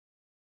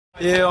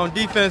Yeah, on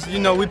defense, you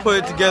know, we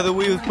put it together.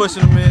 We was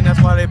pushing them in.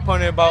 That's why they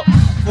punted about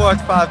 4 to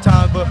 5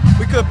 times. But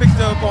we could have picked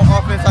it up on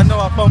offense. I know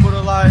I fumbled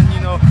a lot, and you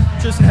know,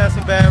 Tristan had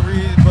some bad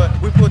reads, but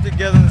we put it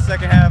together in the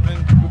second half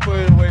and we put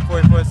it away for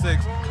a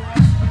 6.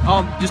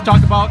 Just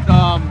talk about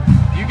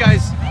you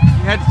guys.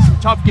 You had some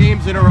tough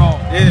games in a row.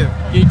 Yeah.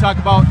 Can you talk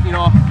about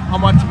how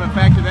much of a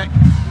factor that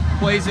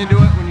plays into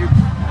it when you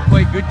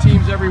play good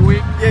teams every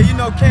week? Yeah, you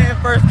know, Canton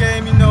first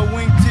game, you know,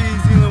 wing T,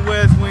 Zealand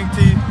West, wing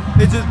T.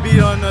 They just beat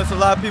on us. A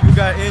lot of people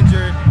got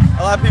injured.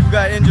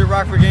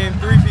 Rockford game,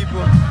 3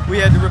 people. We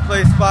had to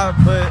replace spot,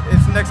 but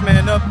it's next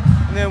man up.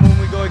 And then when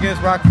we go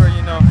against Rockford,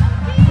 you know,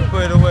 we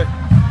put it away.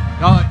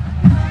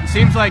 It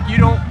seems like you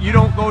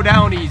don't go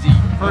down easy.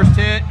 First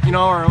hit, you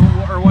know,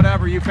 or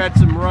whatever. You've had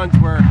some runs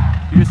where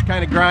you just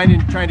kind of grind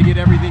and trying to get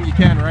everything you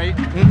can, right?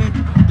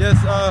 Yes.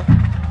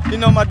 You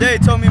know, my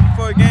dad told me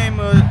before the game,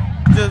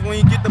 just when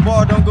you get the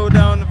ball, don't go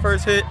down the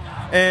first hit.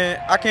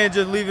 And I can't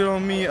just leave it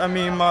on me. I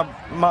mean, my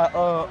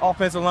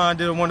offensive line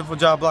did a wonderful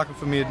job blocking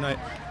for me tonight.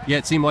 Yeah,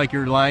 it seemed like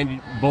your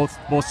line, both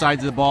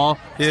sides of the ball,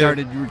 you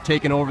were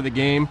taking over the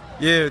game.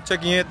 Yeah,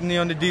 Chucky Anthony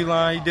on the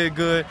D-line, he did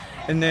good.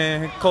 And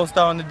then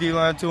Costa on the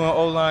D-line too, on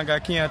O-line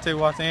got Keontae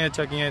Watson and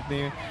Chucky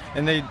Anthony.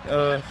 And they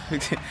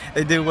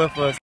they did well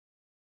for us.